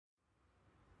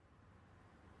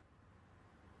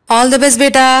All the best,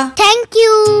 beta. Thank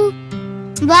you.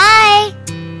 Bye.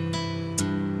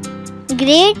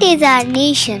 Great is our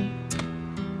nation,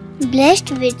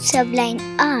 blessed with sublime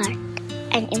art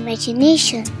and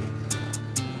imagination.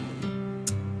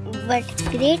 But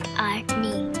great art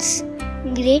needs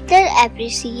greater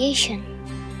appreciation.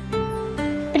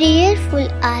 Prayerful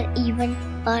are even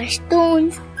our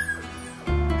stones,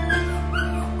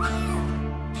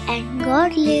 and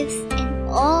God lives in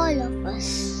all of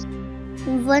us.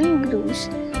 One grows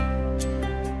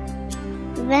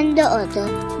when the other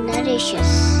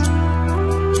nourishes.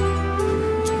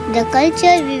 The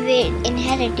culture we were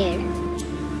inherited,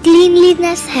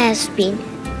 cleanliness has been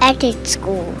at its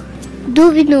core. Do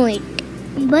we know it,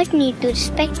 but need to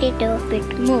respect it a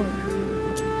bit more.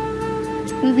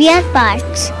 We are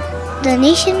parts, the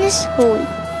nation is whole,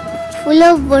 full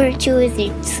of virtue is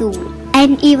its soul,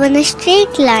 and even a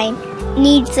straight line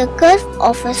needs a curve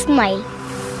of a smile.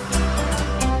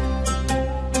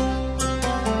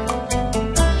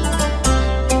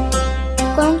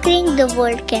 Conquering the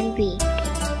world can wait.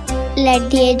 Let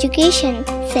the education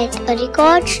set a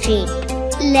record straight.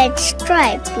 Let's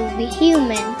strive to be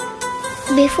human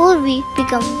before we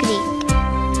become great.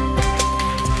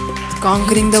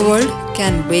 Conquering the world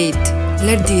can wait.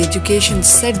 Let the education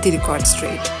set the record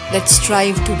straight. Let's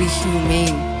strive to be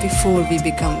humane before we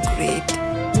become great.